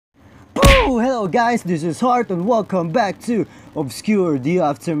Hello guys, this is Heart and welcome back to Obscure the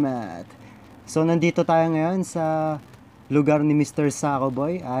Aftermath. So nandito tayo ngayon sa lugar ni Mr. Sako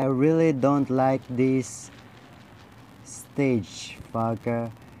Boy. I really don't like this stage.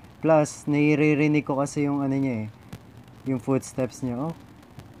 Plus, nairirinig ko kasi yung ano niya yung footsteps niya. Oh.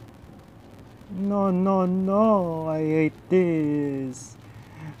 No, I hate this.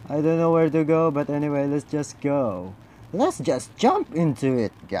 I don't know where to go, but anyway, let's just go. Let's just jump into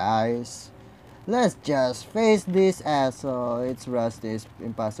it, guys. Let's just face this asshole. It's rusty, it's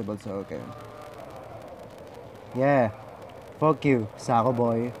impossible, so okay. Yeah. Fuck you, Sako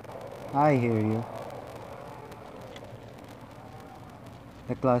Boy. I hear you.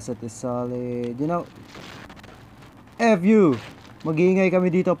 The closet is solid. You know, F you! Mag-iingay kami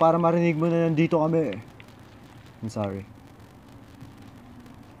dito para marinig mo na nandito kami. I'm sorry.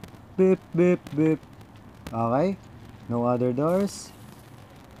 Beep, beep, beep. Okay. No other doors.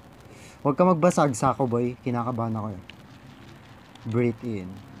 Huwag ka magbasag, Sako Boy. Kinakabahan ako eh. Breathe in.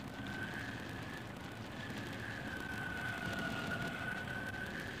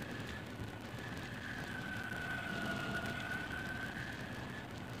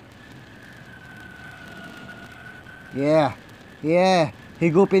 Yeah. Yeah.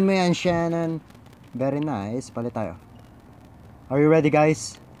 Higupin mo yan, Shannon. Very nice. Palit tayo. Are you ready,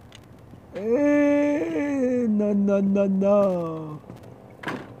 guys? No.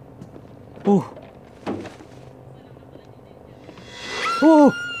 Ooh.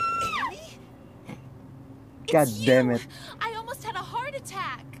 God damn it. I almost had a heart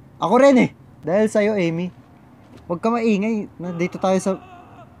attack. Ako rin eh. Dahil sa'yo, Amy. Huwag ka maingay. Nandito tayo sa...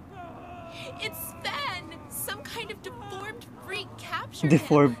 It's Sven. Some kind of deformed freak captured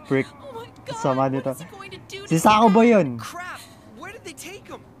Deformed freak. Oh my God. Sama nito. What is he going to do to Si Sako Boy yun. Crap! Where did they take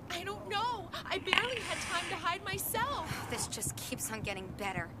him? I don't know. I barely had time to hide myself. This just keeps on getting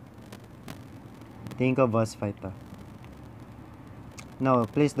better. Tingin ko boss fight to. No,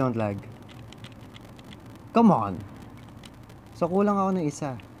 please don't lag. Come on! So kulang ako ng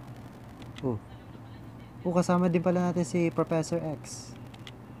isa. Kasama din pala natin si Professor X.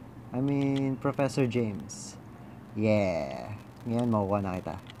 I mean, Professor James. Yeah. Ngayon, makukuha na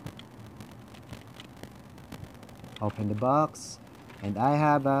kita. Open the box. And I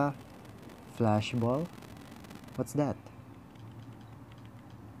have a flashball. What's that?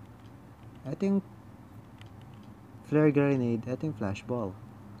 I think flare grenade. I think flashball.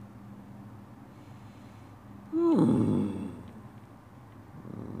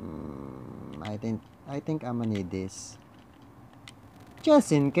 I think I'ma need this.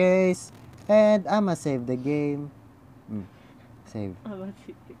 Just in case. And I'ma save the game. Save.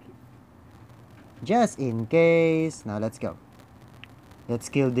 Just in case. Now let's go. Let's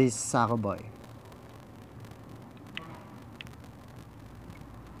kill this Sako Boy.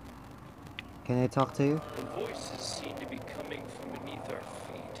 Can I talk to you? The voices seem to be coming from beneath our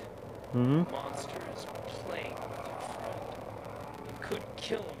feet. Mm-hmm. The monster is playing with your friend. You could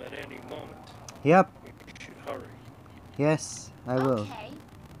kill him at any moment. Yep. You should hurry. Yes, I will. Okay,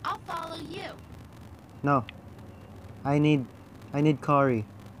 I'll follow you. No. I need Cory.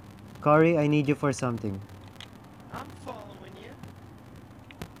 Cory, I need you for something. I'm following you.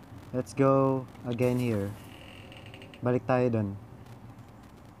 Let's go again here. Balik tayo dun.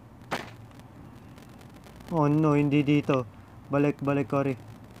 Oh no, hindi dito. Balik, Cory.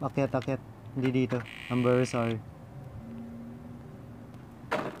 Akyat. Hindi dito. I'm very sorry.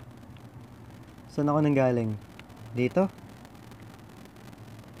 Saan ako nanggaling? Dito?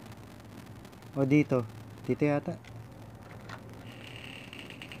 O dito? Dito yata.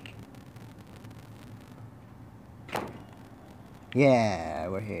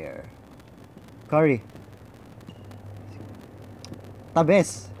 Yeah, we're here. Cory.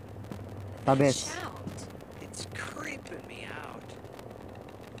 Tabes. Shout. It's creeping me out.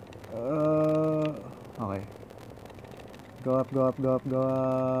 Okay. Go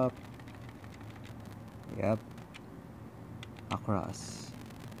up. Yep. Across.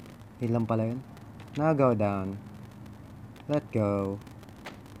 Ilan pala yun? Now go down. Let go.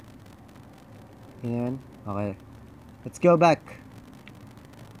 Yun. Okay. Let's go back.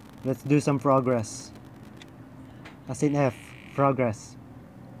 Let's do some progress. As in F. Progress.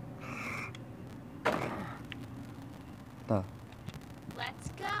 Ito.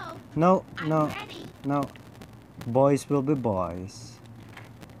 Let's go. No. I'm ready. No. Boys will be boys.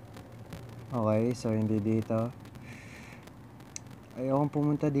 Okay, so hindi dito. Ayokong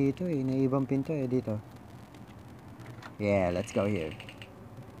pumunta dito eh. Naibang pinto eh dito. Yeah, let's go here.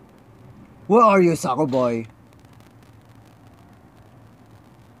 Where are you, Sako Boy?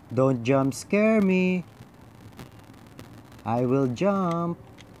 Don't jump scare me. I will jump.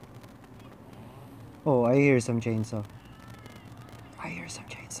 Oh, I hear some chainsaw. I hear some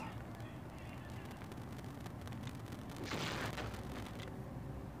chainsaw.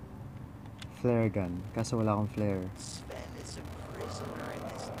 Flare gun. Kaso wala akong flare. Sven is a prisoner in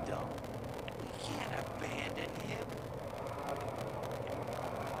this dome. We can't abandon him.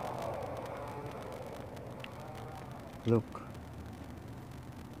 Look.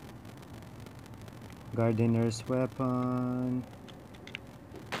 Gardener's weapon.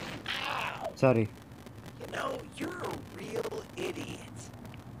 Sorry. You know, you're a real idiot.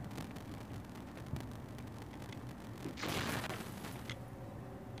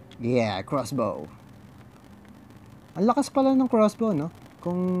 Yeah, crossbow. Ang lakas pala ng crossbow, no?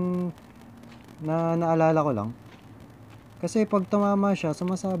 Kung naalala ko lang. Kasi pag tumama siya,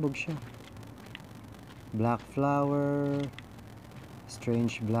 sumasabog siya. Black flower.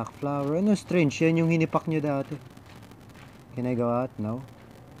 Strange black flower. Ano strange? Yan yung hinipak nyo dati. Can I go out? No.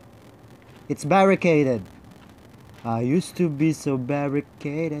 It's barricaded. I used to be so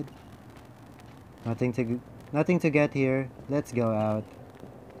barricaded. Nothing to get here. Let's go out.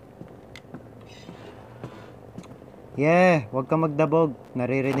 Yeah, wag ka magdabog.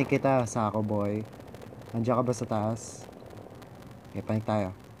 Naririnig kita, Sako boy. Nandiyan ka ba sa taas? Okay, panik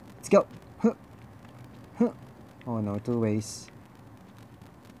tayo. Let's go! Huh. Huh. Oh no, 2 ways.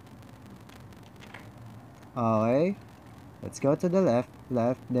 Okay. Let's go to the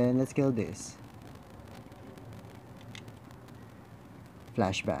left, then let's kill this.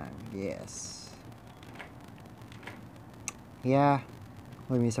 Flashbang, yes. Yeah.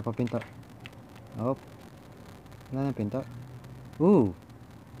 Uy, may isa pa pinto. Oh. Wala na pinto. Ooh,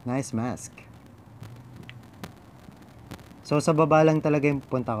 nice mask. So, sa baba lang talaga yung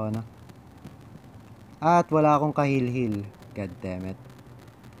punta ko, no? At wala akong kahil-hil. God damn it.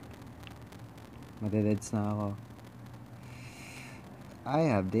 Madededs na ako. I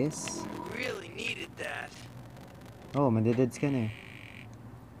have this. Really needed that. Oh, madededs ka na eh.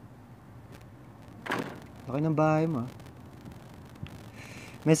 Laki ng bahay mo.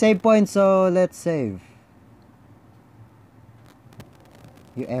 May save point, so let's save.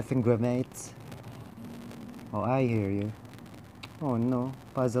 You effing grenades. Oh, I hear you. Oh no.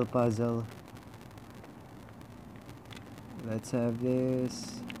 Puzzle. Let's have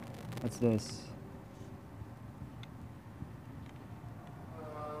this. What's this?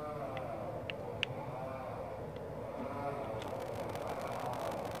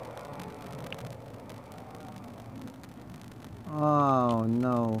 Oh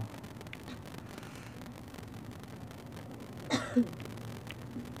no.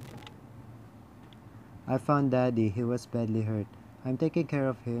 I found Daddy. He was badly hurt. I'm taking care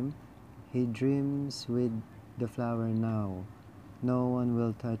of him. He dreams with the flower now. No one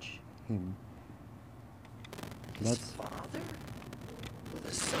will touch him. His That's father?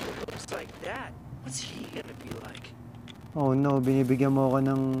 With a son who looks like that, what's he gonna be like? oh no, binibigyan mo ako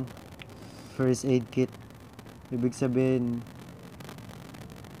ng first aid kit. Ibig sabihin,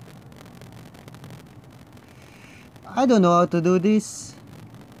 I don't know how to do this.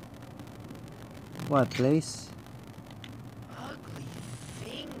 What place? Ugly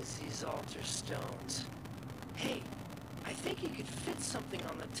things, these altar stones. Hey, I think you could fit something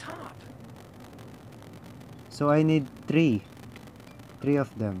on the top. So I need 3. 3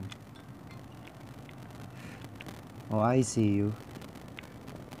 of them. Oh, I see you.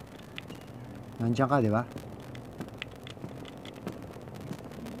 Nandiyan ka, di ba?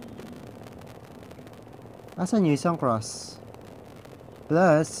 Asan yung isang cross?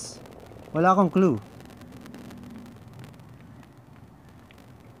 Plus, wala akong clue.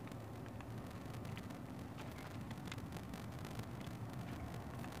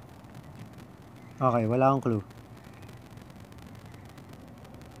 Okay, wala akong clue.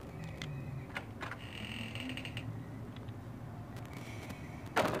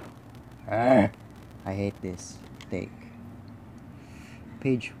 I hate this. Take.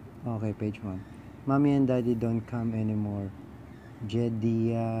 Page. Okay, page 1. Mommy and Daddy don't come anymore.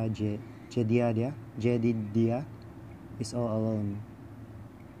 Jedidia is all alone.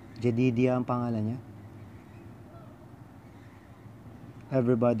 Jedidia ang pangalan niya.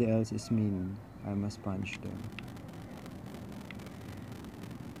 Everybody else is mean. I must punch them.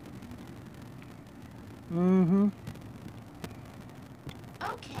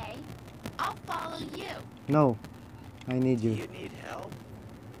 Okay, I'll follow you. No. I need Do you. you need help?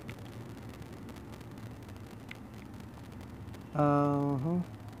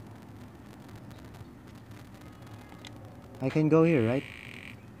 I can go here, right?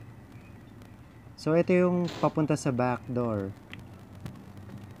 So, ito yung papunta sa back door.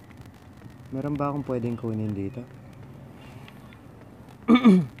 Meron ba akong pwedeng kunin dito?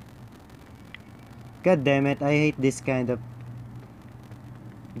 God damn it, I hate this kind of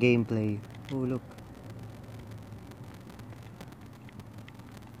gameplay. Oh, look.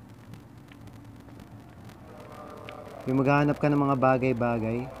 Yung maghahanap ka ng mga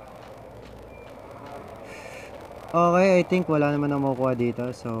bagay-bagay. Okay, I think wala naman na makukuha dito.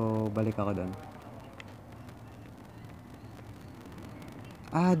 So, balik ako doon.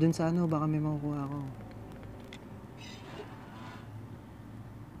 Ah, dun sa ano, baka may makukuha ako.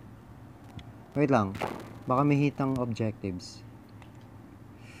 Wait lang. Baka may hitang objectives.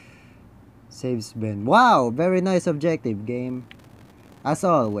 Save Sven. Wow! Very nice objective, game. As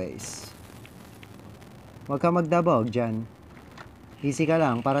always. Huwag ka magdabog dyan. Easy ka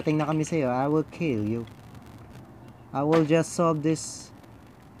lang. Parating na kami sa'yo. I will kill you. I will just solve this.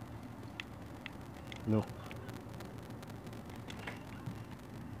 Look.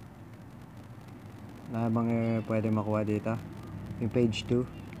 Na bang pwede makuha dito? Yung page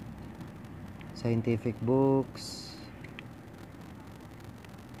 2. Scientific books.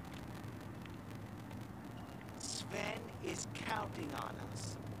 Sven is counting on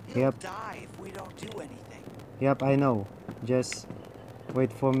us. Yep. He'll die if we don't do anything. Yep, I know. Just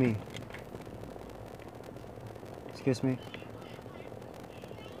wait for me. Excuse me.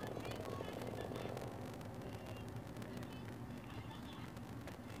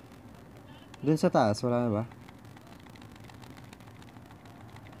 Dun sa taas, wala na ba?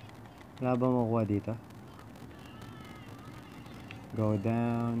 Wala ba makuha dito? Go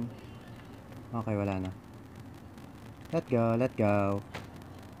down. Okay, wala na. Let go, let go.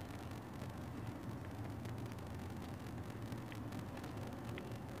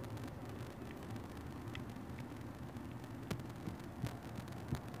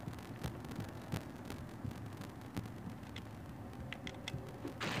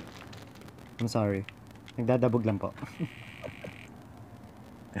 I'm sorry. Nagdadabog lang po.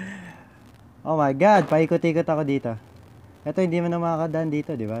 Oh my god, paikot-ikot ako dito. Ito hindi man na makakadaan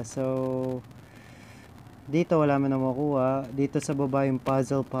dito, di ba? So dito wala man na makuha. Dito sa baba yung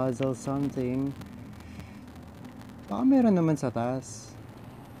puzzle something. Baka meron naman sa taas.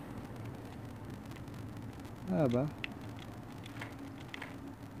 Ah ba?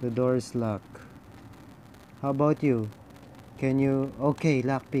 The door is locked. How about you? Can you... Okay,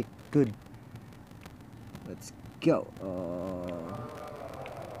 lockpick. Good. Let's go.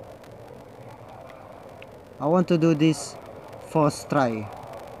 I want to do this first try.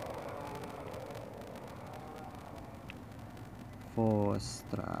 First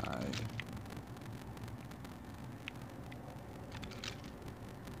try.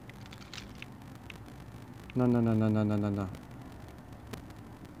 No.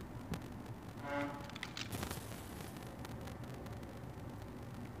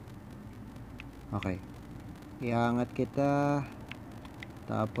 Okay. Iangat kita.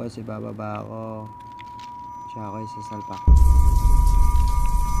 Tapos ibababa ako. Tsaka ako isasalpak.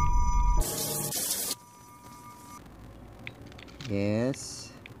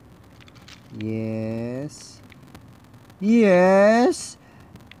 Yes. Yes. Yes.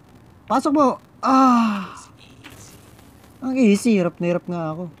 Pasok mo. Ah. Ang easy. Hirap na hirap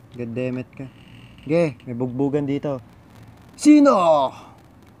nga ako. God damn it ka. Okay, may bugbugan dito. Sino?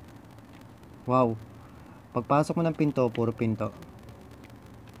 Wow. Pagpasok mo ng pinto, puro pinto.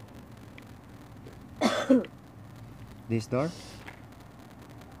 This door?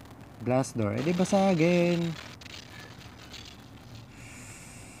 Glass door. Eh di basagin.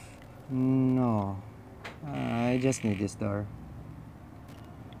 No. I just need this door.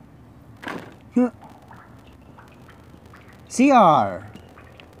 CR!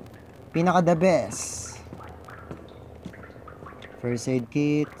 Pinaka the best. First aid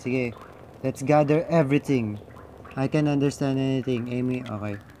kit. Sige. Let's gather everything. I can understand anything. Amy,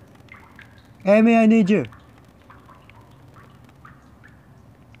 okay. Amy, I need you.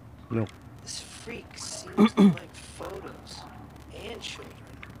 Look. This freak seems to like photos and children.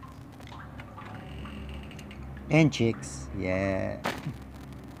 And chicks. Yeah.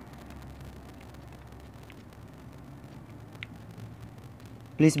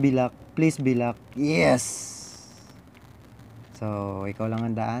 Please be luck. Please be luck. Yes! So, ikaw lang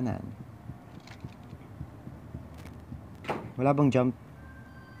ang daanan. Wala bang jump?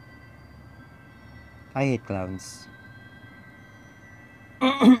 I hate clowns.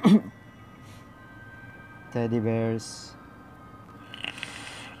 Teddy bears.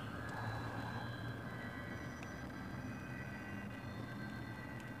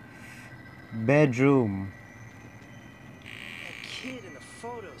 Bedroom. That kid in the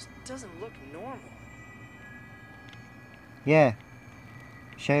photos doesn't look normal. Yeah.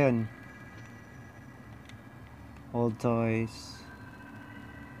 Siya yun. Old toys.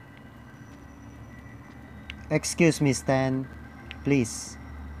 Excuse me, Stan. Please.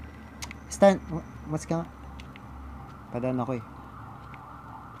 Stan, what's ka? Padaan ako eh.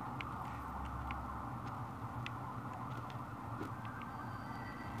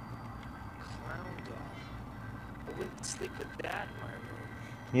 Clown doll. I wouldn't sleep with that in my room.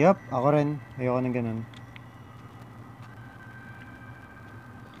 Yup, ako rin. Ayoko ng ganun.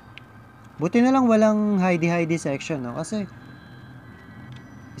 Buti na lang walang hidey-hidey section, no? Kasi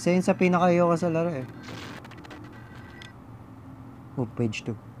isa yun sa pinaka-ayoko sa laro eh. Oh, page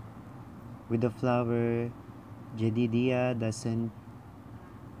 2. With the flower, Jedidiah doesn't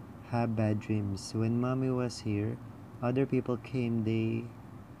have bad dreams. When mommy was here, other people came. They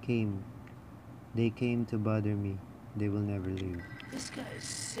came to bother me. They will never leave. This guy is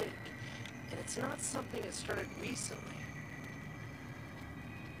sick, and it's not something that started recently.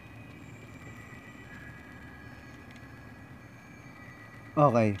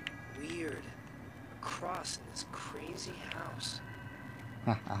 Okay. Weird. A cross in this crazy house.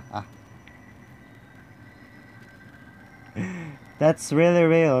 That's really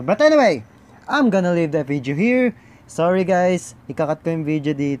real. But anyway, I'm gonna leave the video here. Sorry guys, ikakat ko yung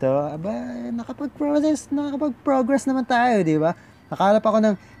video dito. Aba, nakapag-progress naman tayo, di ba? Nakalap ako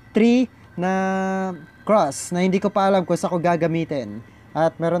ng 3 na cross na hindi ko pa alam kung saan ko gagamitin.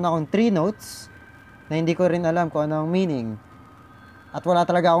 At meron akong 3 notes na hindi ko rin alam kung ano ang meaning. At wala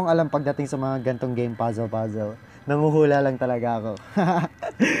talaga akong alam pagdating sa mga gantong game puzzle. Nanguhula lang talaga ako.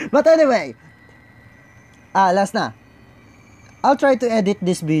 But anyway, last na. I'll try to edit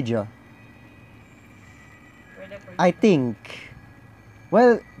this video. I think.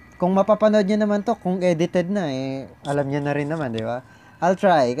 Well, kung mapapanood nyo naman to, kung edited na eh, alam nyo na rin naman, di ba? I'll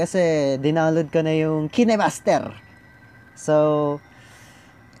try kasi dinownload ko na yung KineMaster. So,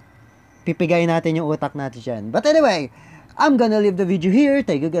 pipigayin natin yung utak natin dyan. But anyway, I'm gonna leave the video here.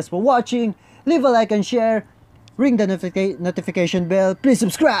 Thank you guys for watching. Leave a like and share. Ring the notification bell. Please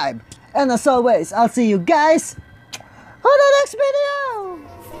subscribe. And as always, I'll see you guys on the next video.